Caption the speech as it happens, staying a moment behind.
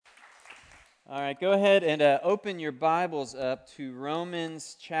All right, go ahead and open your Bibles up to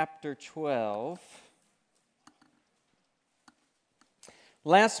Romans chapter 12.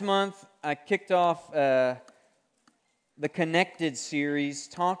 Last month, I kicked off the Connected series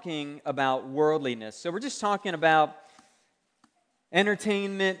talking about worldliness. So we're just talking about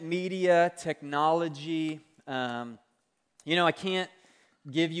entertainment, media, technology. I can't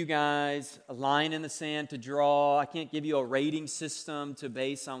give you guys a line in the sand to draw. I can't give you a rating system to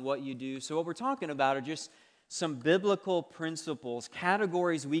base on what you do. So what we're talking about are just some biblical principles,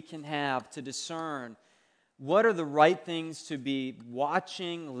 categories we can have to discern what are the right things to be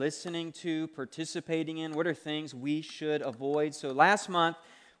watching, listening to, participating in. What are things we should avoid? So last month,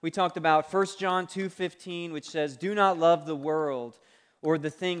 we talked about 1 John 2:15, which says, "Do not love the world or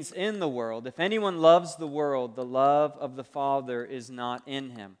the things in the world. If anyone loves the world, the love of the Father is not in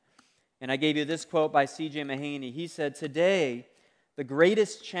him." And I gave you this quote by C.J. Mahaney. He said, "Today, the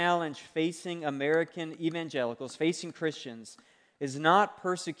greatest challenge facing American evangelicals, facing Christians, is not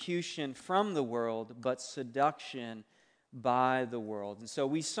persecution from the world, but seduction by the world." And so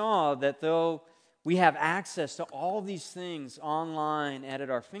we saw that though we have access to all these things online and at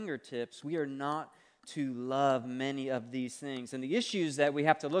our fingertips, we are not to love many of these things. And the issues that we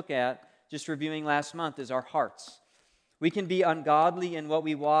have to look at, just reviewing last month, is our hearts. We can be ungodly in what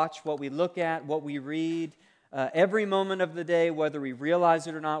we watch, what we look at, what we read. Every moment of the day, whether we realize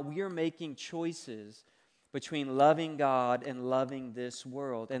it or not, we are making choices between loving God and loving this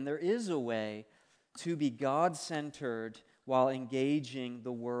world. And there is a way to be God-centered while engaging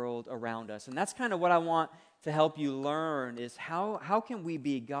the world around us. And that's kind of what I want to help you learn is how can we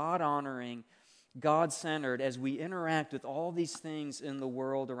be God-honoring, God-centered as we interact with all these things in the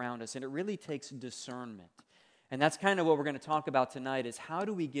world around us. And it really takes discernment. And that's kind of what we're going to talk about tonight is how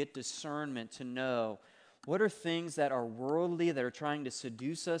do we get discernment to know what are things that are worldly, that are trying to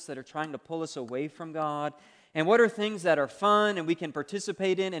seduce us, that are trying to pull us away from God, and what are things that are fun and we can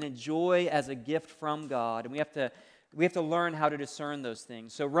participate in and enjoy as a gift from God. And we have to learn how to discern those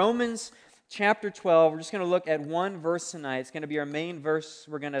things. So Romans chapter 12, we're just going to look at one verse tonight. It's going to be our main verse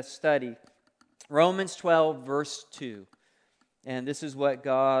we're going to study. Romans 12, verse 2. And this is what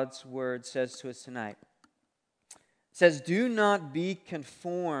God's Word says to us tonight. It says, "Do not be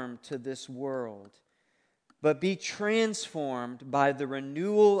conformed to this world, but be transformed by the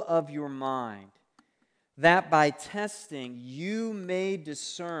renewal of your mind, that by testing you may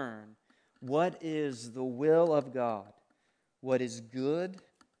discern what is the will of God, what is good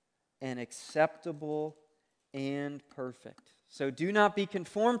and acceptable and perfect." So do not be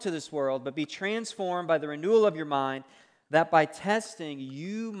conformed to this world, but be transformed by the renewal of your mind, that by testing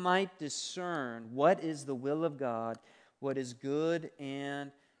you might discern what is the will of God, what is good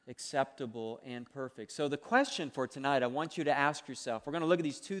and acceptable and perfect. So the question for tonight, I want you to ask yourself, we're going to look at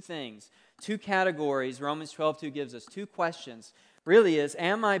these two things, two categories. Romans 12:2 gives us two questions. Really is,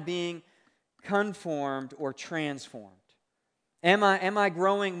 am I being conformed or transformed? Am I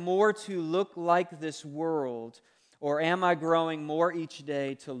growing more to look like this world, or am I growing more each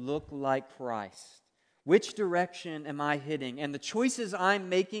day to look like Christ? Which direction am I hitting? And the choices I'm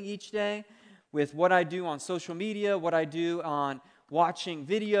making each day with what I do on social media, what I do on watching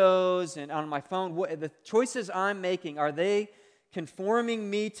videos and on my phone, the choices I'm making, are they conforming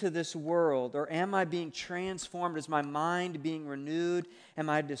me to this world, or am I being transformed? Is my mind being renewed?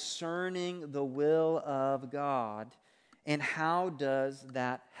 Am I discerning the will of God? And how does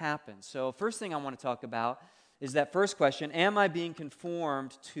that happen? So first thing I want to talk about is that first question, am I being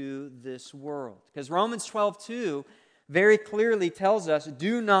conformed to this world? Because Romans 12:2 very clearly tells us,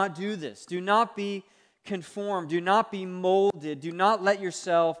 do not do this. Do not be conformed. Do not be molded. Do not let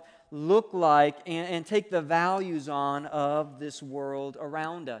yourself look like and take the values on of this world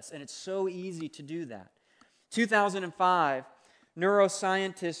around us. And it's so easy to do that. 2005,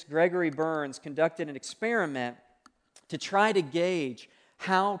 neuroscientist Gregory Burns conducted an experiment to try to gauge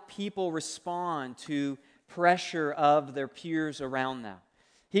how people respond to pressure of their peers around them.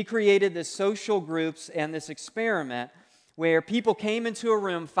 He created this social groups and this experiment where people came into a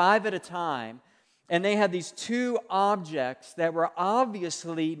room 5 at a time, and they had these two objects that were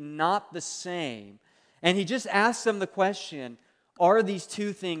obviously not the same. And he just asked them the question, are these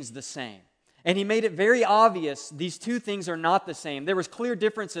two things the same? And he made it very obvious these two things are not the same. There was clear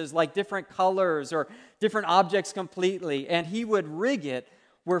differences like different colors or different objects completely. And he would rig it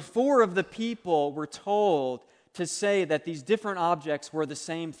where 4 of the people were told to say that these different objects were the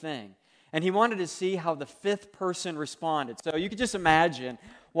same thing. And he wanted to see how the 5th person responded. So you could just imagine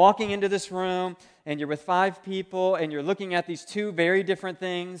walking into this room and you're with 5 people and you're looking at these two very different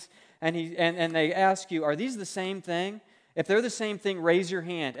things and they ask you, are these the same thing? If they're the same thing, raise your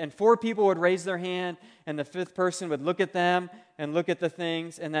hand. And 4 people would raise their hand, and the 5th person would look at them and look at the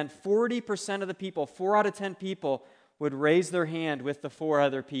things. And then 40% of the people, 4 out of 10 people, would raise their hand with the 4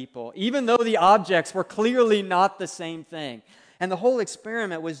 other people, even though the objects were clearly not the same thing. And the whole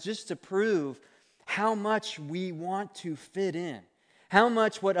experiment was just to prove how much we want to fit in, how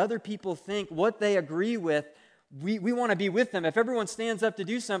much what other people think, what they agree with, we want to be with them. If everyone stands up to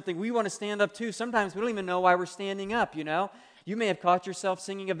do something, we want to stand up too. Sometimes we don't even know why we're standing up, you know. You may have caught yourself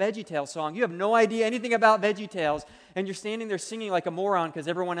singing a VeggieTales song. You have no idea anything about VeggieTales, and you're standing there singing like a moron because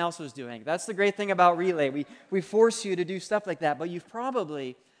everyone else was doing it. That's the great thing about Relay. We force you to do stuff like that, but you've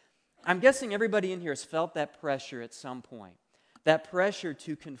probably, I'm guessing everybody in here has felt that pressure at some point, that pressure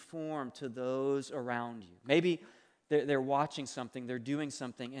to conform to those around you. Maybe they're watching something, they're doing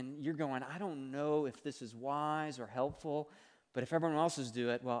something, and you're going, I don't know if this is wise or helpful, but if everyone else is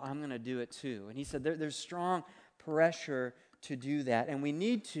doing it, well, I'm going to do it too. And he said there's strong pressure to do that, and we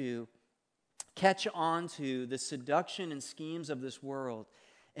need to catch on to the seduction and schemes of this world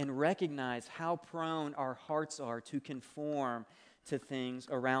and recognize how prone our hearts are to conform to things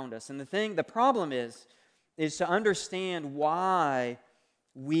around us. And the problem is to understand why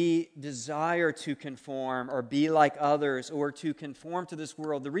we desire to conform or be like others or to conform to this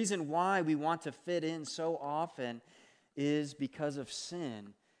world. The reason why we want to fit in so often is because of sin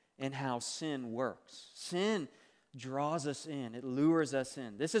and how sin works. Sin draws us in. It lures us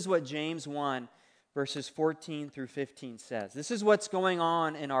in. This is what James 1, verses 14 through 15 says. This is what's going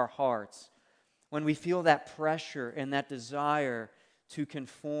on in our hearts when we feel that pressure and that desire to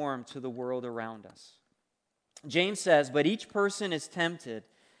conform to the world around us. James says, but each person is tempted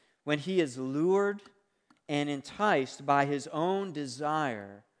when he is lured and enticed by his own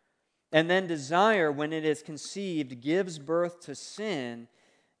desire. And then desire, when it is conceived, gives birth to sin.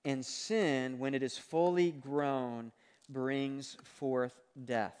 And sin, when it is fully grown, brings forth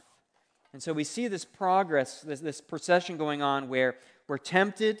death. And so we see this progress, this procession going on where we're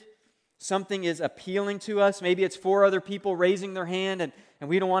tempted. Something is appealing to us. Maybe it's 4 other people raising their hand and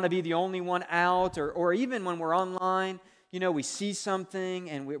we don't want to be the only one out. Or even when we're online, you know, we see something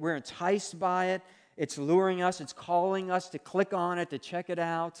and we're enticed by it. It's luring us. It's calling us to click on it, to check it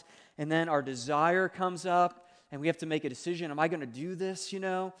out. And then our desire comes up and we have to make a decision. Am I going to do this, you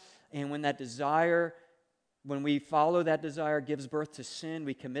know? And when we follow that desire, gives birth to sin,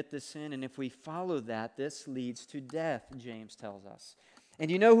 we commit the sin. And if we follow that, this leads to death, James tells us. And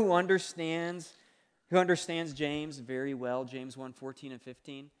you know who understands James very well, James 1, 14 and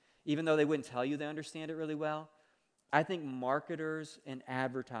 15? Even though they wouldn't tell you they understand it really well. I think marketers and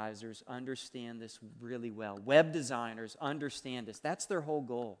advertisers understand this really well. Web designers understand this. That's their whole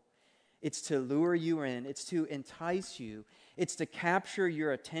goal. It's to lure you in. It's to entice you. It's to capture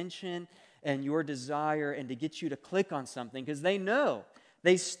your attention and your desire and to get you to click on something because they know.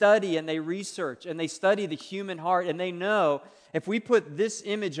 They study and they research and they study the human heart and they know if we put this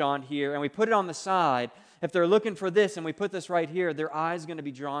image on here and we put it on the side, if they're looking for this and we put this right here, their eye's going to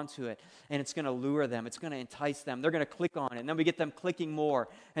be drawn to it and it's going to lure them. It's going to entice them. They're going to click on it and then we get them clicking more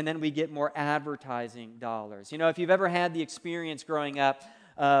and then we get more advertising dollars. You know, if you've ever had the experience growing up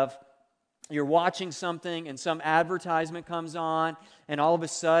of you're watching something and some advertisement comes on and all of a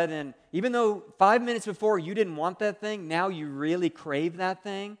sudden, even though 5 minutes before you didn't want that thing, now you really crave that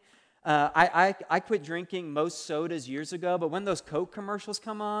thing. I quit drinking most sodas years ago, but when those Coke commercials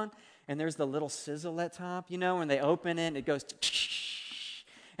come on and there's the little sizzle at top, you know, when they open it, it goes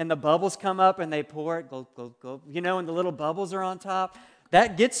and the bubbles come up and they pour it, go, go, go, you know, and the little bubbles are on top.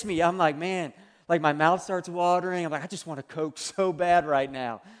 That gets me. I'm like, man, like my mouth starts watering. I'm like, I just want a Coke so bad right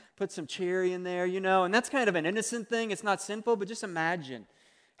now. Put some cherry in there, you know, and that's kind of an innocent thing. It's not sinful, but just imagine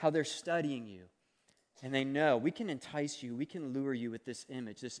how they're studying you. And they know we can entice you, we can lure you with this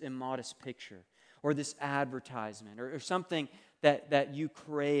image, this immodest picture, or this advertisement, or something that you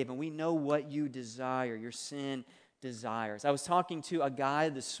crave, and we know what you desire, your sin desires. I was talking to a guy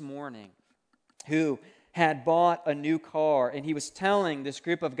this morning who had bought a new car, and he was telling this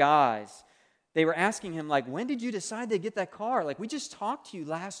group of guys, they were asking him, like, when did you decide to get that car? Like, we just talked to you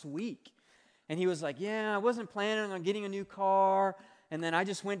last week. And he was like, yeah, I wasn't planning on getting a new car. And then I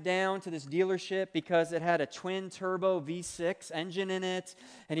just went down to this dealership because it had a twin-turbo V6 engine in it.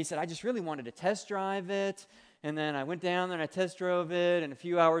 And he said, I just really wanted to test drive it. And then I went down there and I test drove it. And a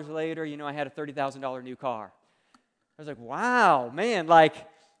few hours later, you know, I had a $30,000 new car. I was like, wow, man, like,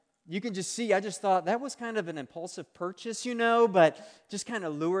 you can just see, I just thought that was kind of an impulsive purchase, you know, but just kind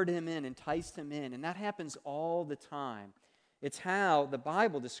of lured him in, enticed him in. And that happens all the time. It's how the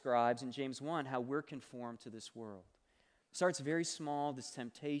Bible describes in James 1 how we're conformed to this world. It starts very small, this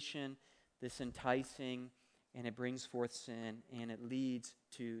temptation, this enticing, and it brings forth sin, and it leads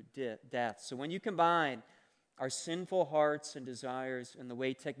to death. So when you combine our sinful hearts and desires and the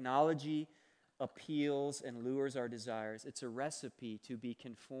way technology appeals and lures our desires, it's a recipe to be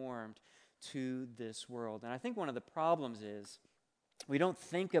conformed to this world. And I think one of the problems is we don't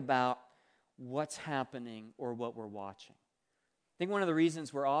think about what's happening or what we're watching. I think one of the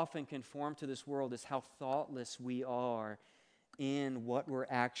reasons we're often conformed to this world is how thoughtless we are in what we're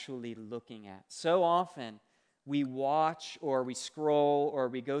actually looking at. So often we watch or we scroll or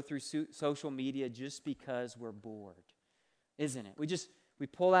we go through social media just because we're bored, isn't it? We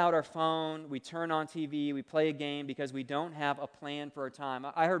pull out our phone, we turn on TV, we play a game because we don't have a plan for our time.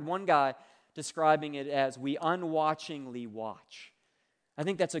 I heard one guy describing it as we unwatchingly watch. I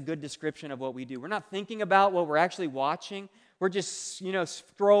think that's a good description of what we do. We're not thinking about what we're actually watching. We're just,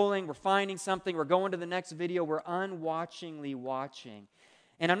 scrolling, we're finding something, we're going to the next video, we're unwatchingly watching.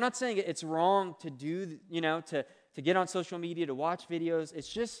 And I'm not saying it's wrong to do, to get on social media, to watch videos. It's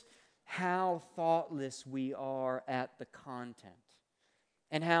just how thoughtless we are at the content.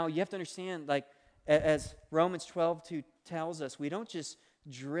 And how you have to understand, like, as Romans 12:2 tells us, we don't just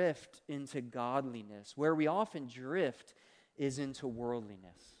drift into godliness. Where we often drift is into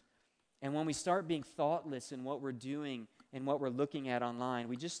worldliness. And when we start being thoughtless in what we're doing and what we're looking at online,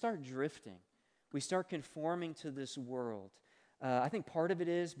 we just start drifting. We start conforming to this world. I think part of it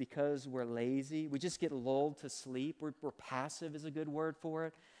is because we're lazy. We just get lulled to sleep. We're passive is a good word for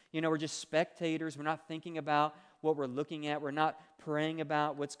it. We're just spectators. We're not thinking about what we're looking at. We're not praying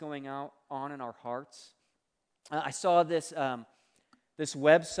about what's going on in our hearts. I saw this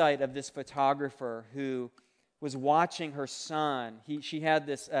website of this photographer who was watching her son. She had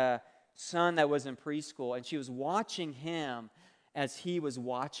this son that was in preschool, and she was watching him as he was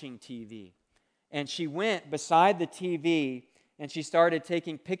watching TV. And she went beside the TV, and she started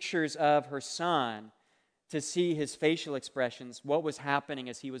taking pictures of her son to see his facial expressions, what was happening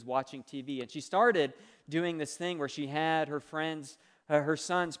as he was watching TV. And she started doing this thing where she had her friends, her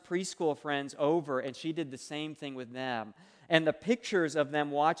son's preschool friends over, and she did the same thing with them. And the pictures of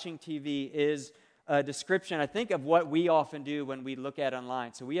them watching TV is a description, I think, of what we often do when we look at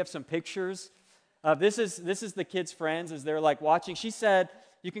online. So we have some pictures. This is the kids' friends as they're like watching. She said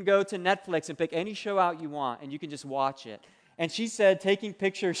you can go to Netflix and pick any show out you want, and you can just watch it. And she said taking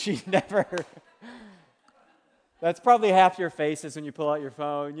pictures she never... That's probably half your faces when you pull out your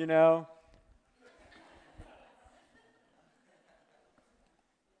phone,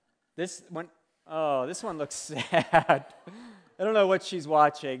 This one looks sad. I don't know what she's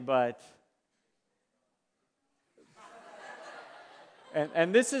watching, but...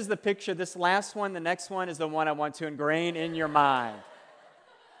 And this is the picture. This last one, the next one, is the one I want to ingrain in your mind.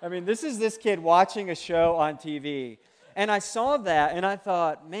 I mean, this is this kid watching a show on TV. And I saw that, and I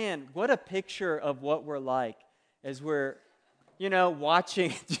thought, man, what a picture of what we're like as we're,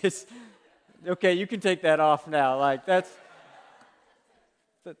 watching just... Okay, you can take that off now. Like,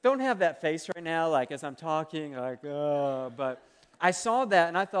 don't have that face right now, like, as I'm talking, like, but I saw that,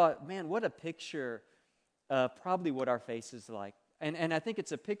 and I thought, man, what a picture of probably what our face is like. And I think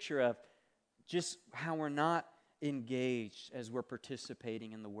it's a picture of just how we're not engaged as we're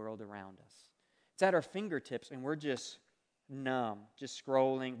participating in the world around us. It's at our fingertips, and we're just numb, just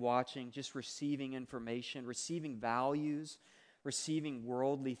scrolling, watching, just receiving information, receiving values, receiving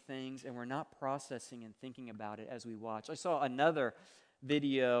worldly things, and we're not processing and thinking about it as we watch. I saw another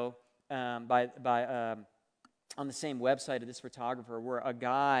video on the same website of this photographer where a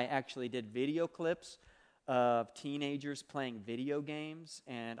guy actually did video clips of teenagers playing video games,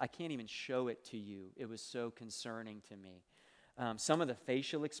 and I can't even show it to you. It was so concerning to me. Some of the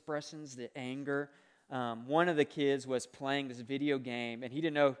facial expressions, the anger. One of the kids was playing this video game, and he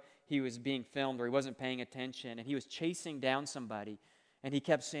didn't know he was being filmed or he wasn't paying attention, and he was chasing down somebody, and he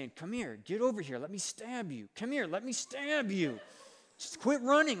kept saying, "Come here, get over here, let me stab you. Come here, let me stab you. Just quit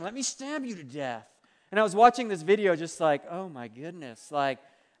running, let me stab you to death." And I was watching this video just like, oh my goodness, like,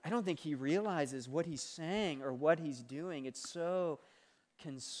 I don't think he realizes what he's saying or what he's doing. It's so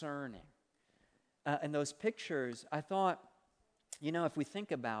concerning. And those pictures, I thought, if we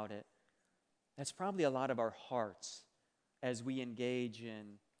think about it, that's probably a lot of our hearts as we engage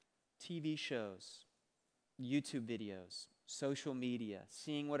in TV shows, YouTube videos, social media,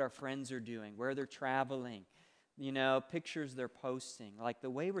 seeing what our friends are doing, where they're traveling, pictures they're posting. Like, the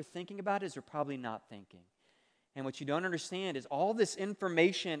way we're thinking about it is we're probably not thinking. And what you don't understand is all this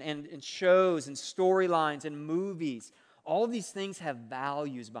information and shows and storylines and movies, all these things have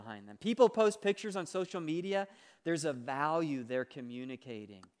values behind them. People post pictures on social media. There's a value they're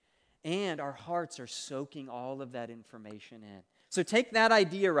communicating. And our hearts are soaking all of that information in. So take that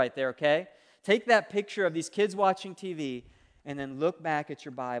idea right there, okay? Take that picture of these kids watching TV and then look back at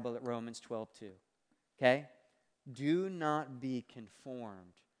your Bible at Romans 12:2. Okay? Do not be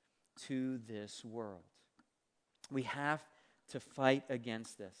conformed to this world. We have to fight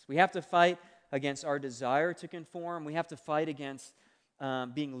against this. We have to fight against our desire to conform. We have to fight against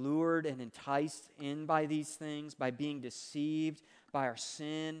being lured and enticed in by these things, by being deceived by our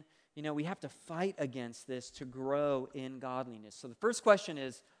sin. You know, we have to fight against this to grow in godliness. So the first question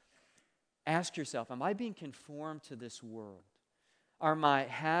is, ask yourself, am I being conformed to this world? Are my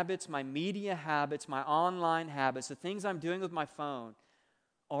habits, my media habits, my online habits, the things I'm doing with my phone,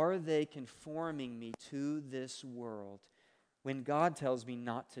 are they conforming me to this world when God tells me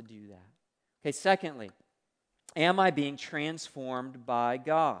not to do that? Okay, secondly, am I being transformed by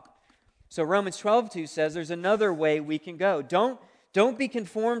God? So Romans 12:2 says there's another way we can go. Don't be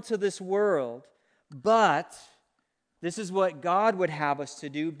conformed to this world, but this is what God would have us to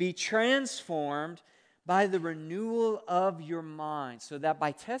do. Be transformed by the renewal of your mind, so that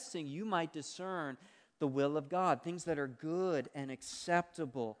by testing you might discern the will of God, things that are good and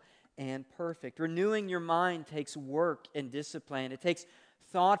acceptable and perfect. Renewing your mind takes work and discipline. It takes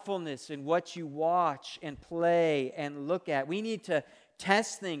thoughtfulness in what you watch and play and look at. We need to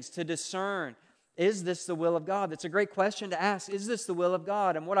test things to discern, is this the will of God? That's a great question to ask. Is this the will of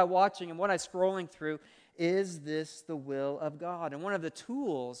God? And what I'm watching and what I'm scrolling through, is this the will of God? And one of the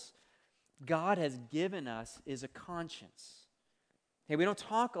tools God has given us is a conscience. Okay, we don't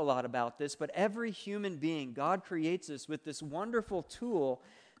talk a lot about this, but every human being, God creates us with this wonderful tool,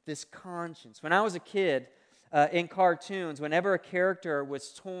 this conscience. When I was a kid, in cartoons, whenever a character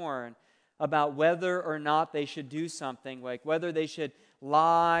was torn about whether or not they should do something, like whether they should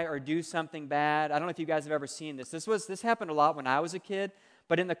lie or do something bad. I don't know if you guys have ever seen this. This happened a lot when I was a kid,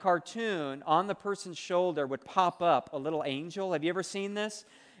 but in the cartoon, on the person's shoulder would pop up a little angel. Have you ever seen this?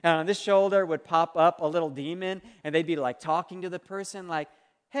 And on this shoulder would pop up a little demon, and they'd be like talking to the person like,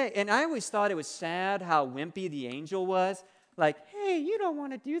 hey, and I always thought it was sad how wimpy the angel was. Like, hey, you don't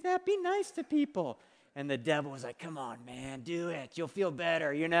want to do that. Be nice to people. And the devil was like, come on, man, do it. You'll feel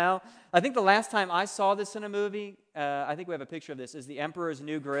better, you know? I think the last time I saw this in a movie, I think we have a picture of this, is The Emperor's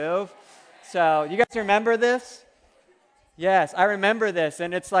New Groove. So you guys remember this? Yes, I remember this.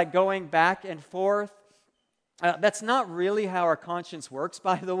 And it's like going back and forth. That's not really how our conscience works,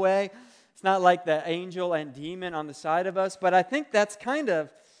 by the way. It's not like the angel and demon on the side of us. But I think that's kind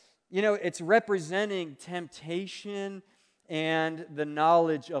of, you know, it's representing temptation and the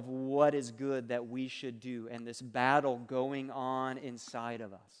knowledge of what is good that we should do, and this battle going on inside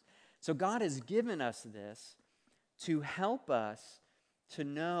of us. So God has given us this to help us to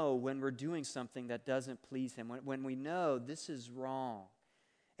know when we're doing something that doesn't please Him, when we know this is wrong.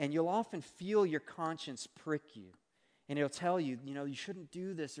 And you'll often feel your conscience prick you, and it'll tell you, you know, you shouldn't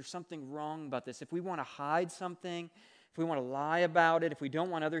do this. There's something wrong about this. If we want to hide something, if we want to lie about it, if we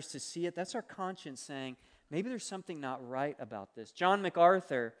don't want others to see it, that's our conscience saying, maybe there's something not right about this. John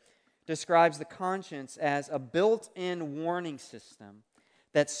MacArthur describes the conscience as a built-in warning system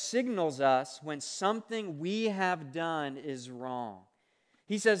that signals us when something we have done is wrong.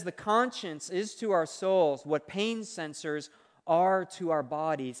 He says the conscience is to our souls what pain sensors are to our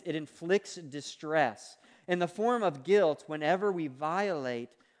bodies. It inflicts distress in the form of guilt whenever we violate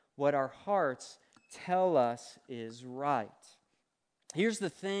what our hearts tell us is right. Here's the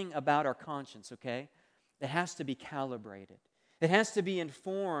thing about our conscience, okay? It has to be calibrated. It has to be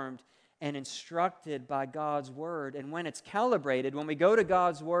informed and instructed by God's Word. And when it's calibrated, when we go to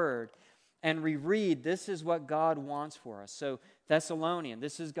God's Word and we read, this is what God wants for us. So Thessalonian,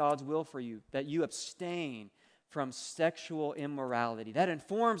 this is God's will for you, that you abstain from sexual immorality. That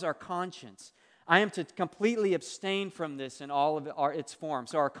informs our conscience. I am to completely abstain from this in all of its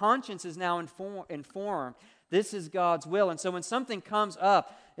forms. So our conscience is now informed. This is God's will. And so when something comes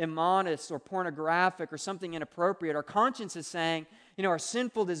up, immodest or pornographic or something inappropriate, our conscience is saying, you know, our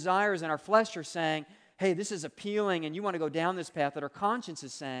sinful desires and our flesh are saying, hey, this is appealing and you want to go down this path. That our conscience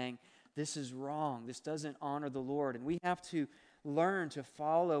is saying, this is wrong. This doesn't honor the Lord. And we have to learn to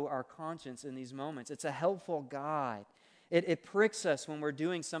follow our conscience in these moments. It's a helpful guide. It pricks us when we're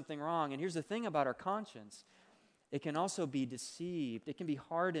doing something wrong. And here's the thing about our conscience. It can also be deceived. It can be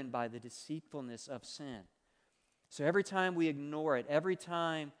hardened by the deceitfulness of sin. So every time we ignore it, every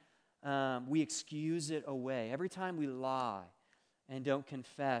time we excuse it away, every time we lie and don't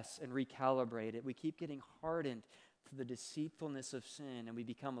confess and recalibrate it, we keep getting hardened to the deceitfulness of sin, and we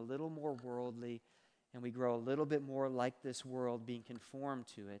become a little more worldly, and we grow a little bit more like this world, being conformed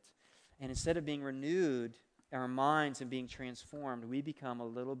to it. And instead of being renewed, our minds, and being transformed, we become a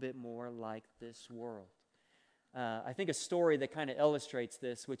little bit more like this world. I think a story that kind of illustrates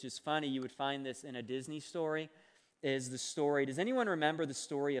this, which is funny, you would find this in a Disney story, is the story. Does anyone remember the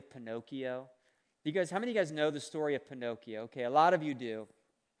story of Pinocchio? How many of you guys know the story of Pinocchio? Okay, a lot of you do.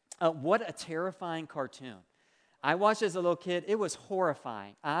 What a terrifying cartoon. I watched as a little kid. It was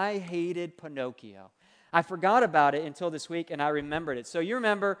horrifying. I hated Pinocchio. I forgot about it until this week, and I remembered it. So you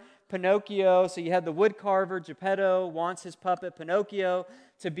remember Pinocchio. So you had the wood carver, Geppetto, wants his puppet Pinocchio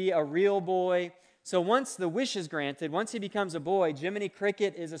to be a real boy. So once the wish is granted, once he becomes a boy, Jiminy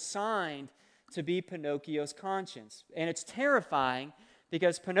Cricket is assigned to be Pinocchio's conscience. And it's terrifying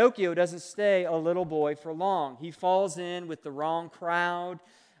because Pinocchio doesn't stay a little boy for long. He falls in with the wrong crowd.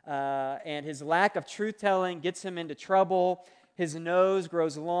 And his lack of truth-telling gets him into trouble. His nose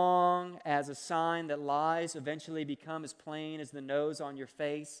grows long as a sign that lies eventually become as plain as the nose on your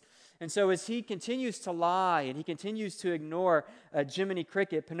face. And so as he continues to lie and he continues to ignore Jiminy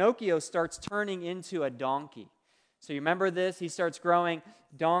Cricket, Pinocchio starts turning into a donkey. So you remember this? He starts growing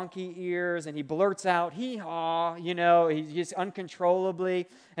donkey ears and he blurts out, hee-haw, he's just uncontrollably.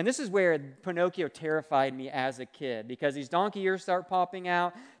 And this is where Pinocchio terrified me as a kid because these donkey ears start popping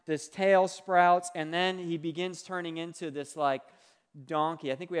out, this tail sprouts, and then he begins turning into this like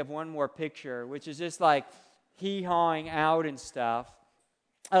donkey. I think we have one more picture, which is just like hee-hawing out and stuff.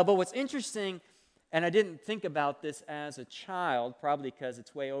 But what's interesting, and I didn't think about this as a child, probably because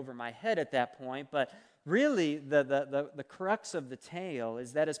it's way over my head at that point, but really, the crux of the tale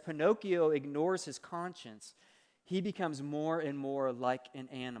is that as Pinocchio ignores his conscience, he becomes more and more like an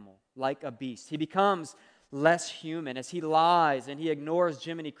animal, like a beast. He becomes less human. As he lies and he ignores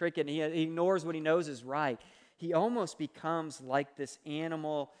Jiminy Cricket and he ignores what he knows is right, he almost becomes like this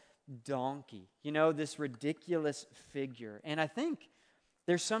animal donkey, this ridiculous figure. And I think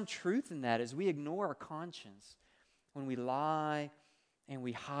there's some truth in that as we ignore our conscience, when we lie, and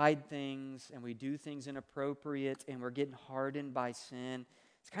we hide things, and we do things inappropriate, and we're getting hardened by sin.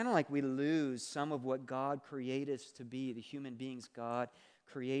 It's kind of like we lose some of what God created us to be, the human beings God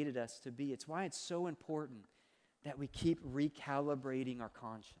created us to be. It's why it's so important that we keep recalibrating our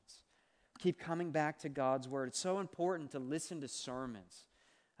conscience, keep coming back to God's Word. It's so important to listen to sermons,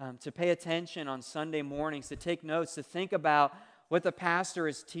 to pay attention on Sunday mornings, to take notes, to think about what the pastor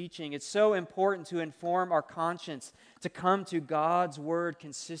is teaching. It's so important to inform our conscience, to come to God's Word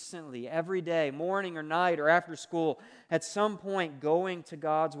consistently, every day, morning or night or after school, at some point going to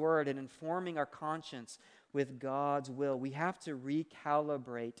God's Word and informing our conscience with God's will. We have to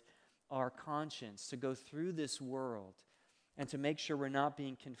recalibrate our conscience to go through this world and to make sure we're not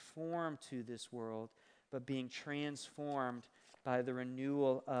being conformed to this world, but being transformed by the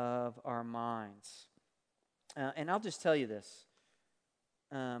renewal of our minds. And I'll just tell you this.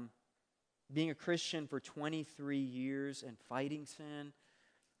 Being a Christian for 23 years and fighting sin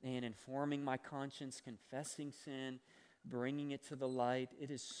and informing my conscience, confessing sin, bringing it to the light,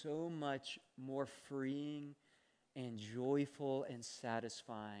 it is so much more freeing and joyful and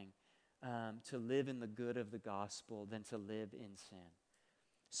satisfying to live in the good of the gospel than to live in sin.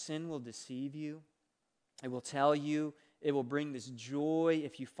 Sin will deceive you. It will tell you. It will bring this joy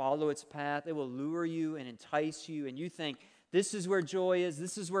if you follow its path. It will lure you and entice you, and you think, this is where joy is.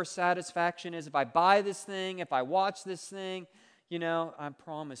 This is where satisfaction is. If I buy this thing, if I watch this thing, I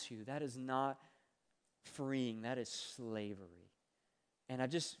promise you, that is not freeing. That is slavery. And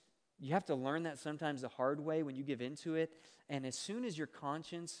you have to learn that sometimes the hard way when you give into it. And as soon as your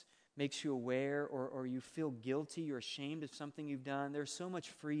conscience makes you aware or you feel guilty or ashamed of something you've done, there's so much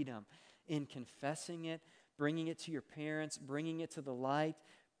freedom in confessing it, bringing it to your parents, bringing it to the light,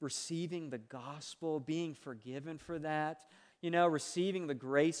 receiving the gospel, being forgiven for that, receiving the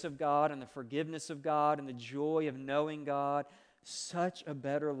grace of God and the forgiveness of God and the joy of knowing God. Such a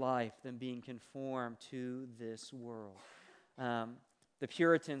better life than being conformed to this world. The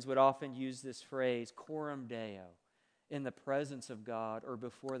Puritans would often use this phrase, coram Deo, in the presence of God or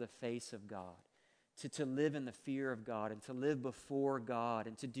before the face of God, to live in the fear of God and to live before God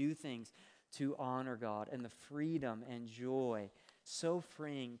and to do things to honor God, and the freedom and joy, so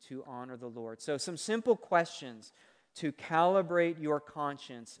freeing to honor the Lord. So some simple questions to calibrate your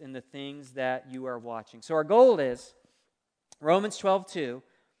conscience in the things that you are watching. So our goal is, Romans 12:2,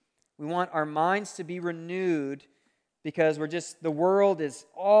 we want our minds to be renewed because the world is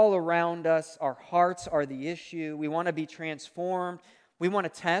all around us. Our hearts are the issue. We want to be transformed. We want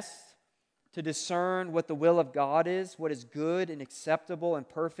to test to discern what the will of God is, what is good and acceptable and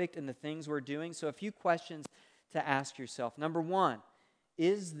perfect in the things we're doing. So a few questions to ask yourself. Number one,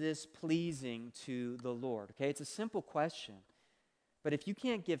 is this pleasing to the Lord? Okay, it's a simple question. But if you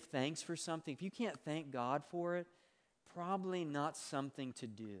can't give thanks for something, if you can't thank God for it, probably not something to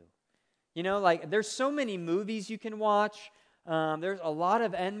do. You know, like there's so many movies you can watch. There's a lot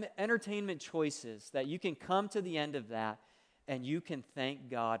of entertainment choices that you can come to the end of that, and you can thank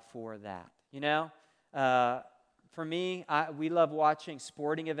God for that. You know, for me, we love watching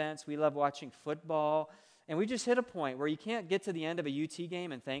sporting events. We love watching football. And we just hit a point where you can't get to the end of a UT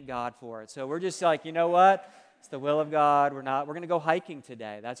game and thank God for it. So we're just like, you know what? It's the will of God. We're going to go hiking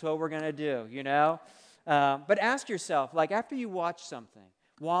today. That's what we're going to do, you know? But ask yourself, like after you watch something,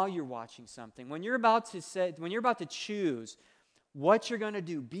 while you're watching something, when you're about to choose what you're going to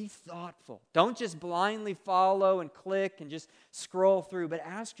do, be thoughtful. Don't just blindly follow and click and just scroll through, but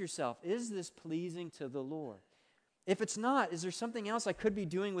ask yourself, is this pleasing to the Lord? If it's not, is there something else I could be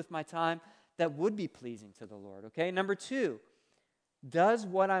doing with my time that would be pleasing to the Lord? Okay, number 2, does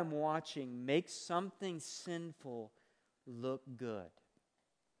what I'm watching make something sinful look good?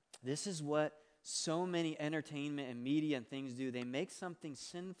 This is what so many entertainment and media and things do. They make something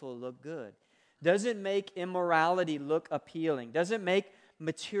sinful look good. Does it make immorality look appealing? Does it make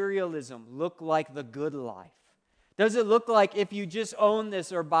materialism look like the good life? Does it look like if you just own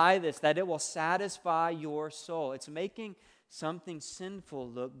this or buy this, that it will satisfy your soul? It's making something sinful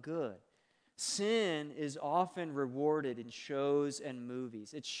look good. Sin is often rewarded in shows and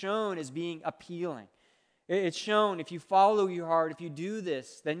movies. It's shown as being appealing. It's shown if you follow your heart, if you do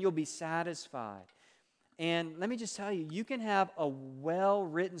this, then you'll be satisfied. And let me just tell you, you can have a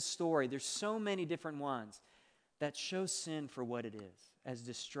well-written story. There's so many different ones that show sin for what it is, as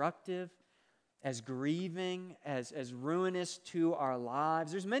destructive, as grieving, as ruinous to our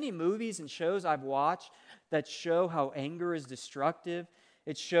lives. There's many movies and shows I've watched that show how anger is destructive.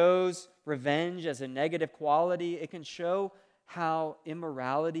 It shows revenge as a negative quality. It can show how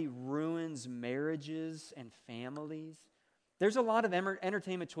immorality ruins marriages and families. There's a lot of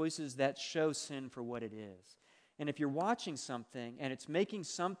entertainment choices that show sin for what it is. And if you're watching something and it's making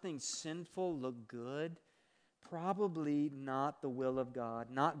something sinful look good, probably not the will of God,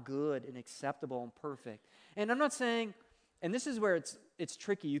 not good and acceptable and perfect. And I'm not saying, and this is where it's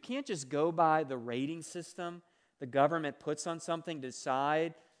tricky, you can't just go by the rating system the government puts on something to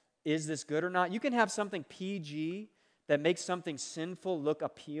decide, is this good or not? You can have something PG that makes something sinful look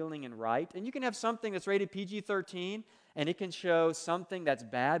appealing and right, and you can have something that's rated PG-13, and it can show something that's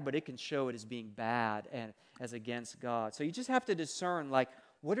bad, but it can show it as being bad and as against God. So you just have to discern, like,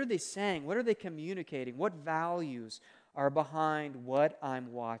 what are they saying? What are they communicating? What values are behind what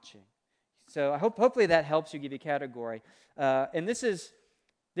I'm watching? So hopefully that helps you give you a category. And this is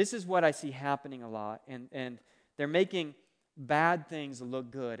what I see happening a lot, and they're making bad things look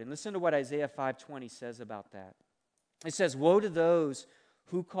good. And listen to what Isaiah 5:20 says about that. It says, "Woe to those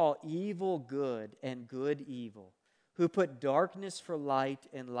who call evil good and good evil, who put darkness for light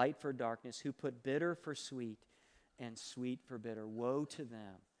and light for darkness, who put bitter for sweet and sweet for bitter. Woe to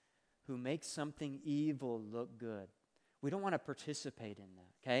them who make something evil look good." We don't want to participate in that,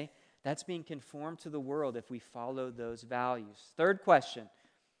 okay? That's being conformed to the world if we follow those values. Third question,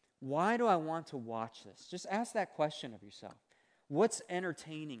 why do I want to watch this? Just ask that question of yourself. What's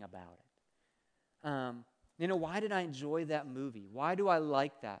entertaining about it? Why did I enjoy that movie? Why do I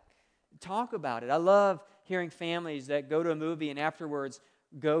like that? Talk about it. I love hearing families that go to a movie and afterwards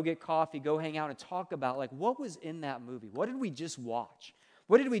go get coffee, go hang out and talk about, like, what was in that movie? What did we just watch?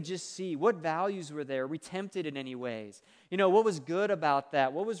 What did we just see? What values were there? Were we tempted in any ways? What was good about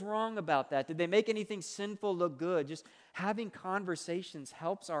that? What was wrong about that? Did they make anything sinful look good? Just having conversations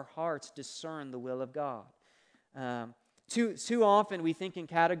helps our hearts discern the will of God. Too often we think in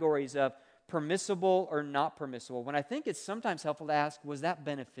categories of permissible or not permissible, when I think it's sometimes helpful to ask, was that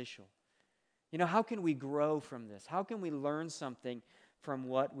beneficial? How can we grow from this? How can we learn something from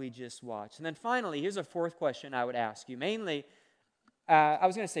what we just watched? And then finally, here's a fourth question I would ask you. Mainly, I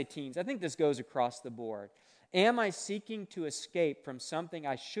was going to say teens. I think this goes across the board. Am I seeking to escape from something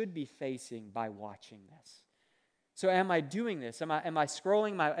I should be facing by watching this? So am I doing this? Am I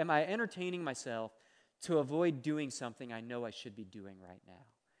scrolling? Am I entertaining myself to avoid doing something I know I should be doing right now?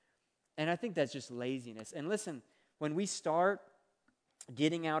 And I think that's just laziness. And listen, when we start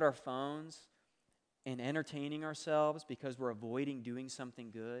getting out our phones and entertaining ourselves because we're avoiding doing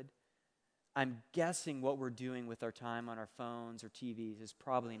something good, I'm guessing what we're doing with our time on our phones or TVs is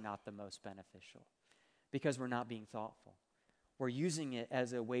probably not the most beneficial because we're not being thoughtful. We're using it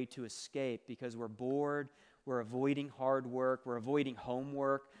as a way to escape because we're bored, we're avoiding hard work, we're avoiding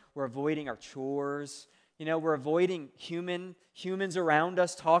homework, we're avoiding our chores. We're avoiding humans around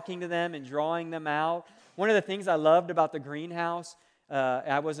us, talking to them and drawing them out. One of the things I loved about the greenhouse,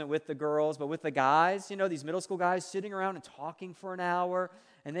 I wasn't with the girls, but with the guys, these middle school guys sitting around and talking for an hour,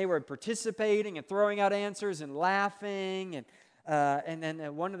 and they were participating and throwing out answers and laughing. And And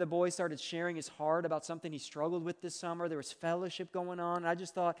then one of the boys started sharing his heart about something he struggled with this summer. There was fellowship going on. And I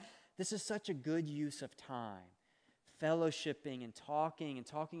just thought, this is such a good use of time. Fellowshipping and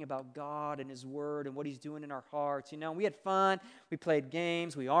talking about God and His Word and what He's doing in our hearts. You know, we had fun. We played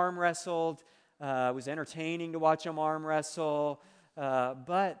games. We arm wrestled. It was entertaining to watch them arm wrestle.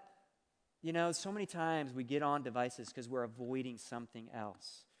 But, you know, so many times we get on devices because we're avoiding something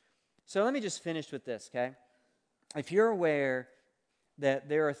else. So let me just finish with this, okay? If you're aware that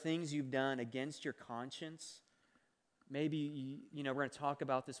there are things you've done against your conscience, maybe, you know, we're going to talk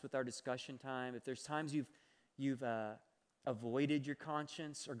about this with our discussion time. If there's times you've avoided your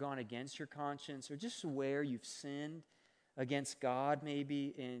conscience or gone against your conscience, or just aware you've sinned against God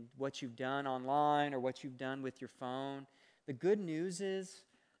maybe in what you've done online or what you've done with your phone, the good news is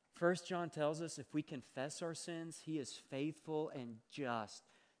 1 John tells us if we confess our sins, He is faithful and just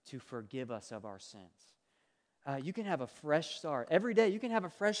to forgive us of our sins. You can have a fresh start. Every day, you can have a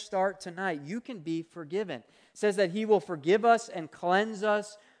fresh start tonight. You can be forgiven. It says that He will forgive us and cleanse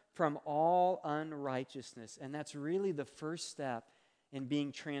us from all unrighteousness. And that's really the first step in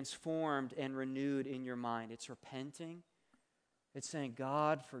being transformed and renewed in your mind. It's repenting. It's saying,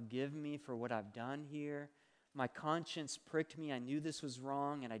 God, forgive me for what I've done here. My conscience pricked me. I knew this was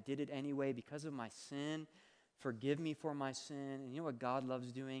wrong, and I did it anyway because of my sin. Forgive me for my sin. And you know what God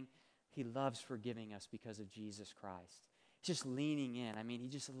loves doing? He loves forgiving us because of Jesus Christ. Just leaning in. I mean, He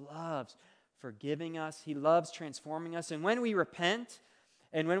just loves forgiving us. He loves transforming us. And when we repent,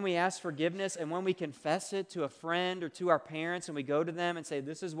 and when we ask forgiveness, and when we confess it to a friend or to our parents, and we go to them and say,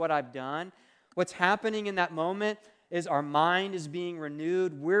 this is what I've done, what's happening in that moment is our mind is being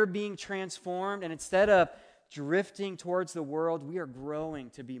renewed. We're being transformed. And instead of drifting towards the world, we are growing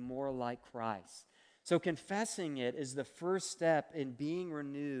to be more like Christ. So confessing it is the first step in being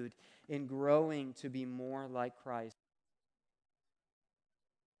renewed, in growing to be more like Christ.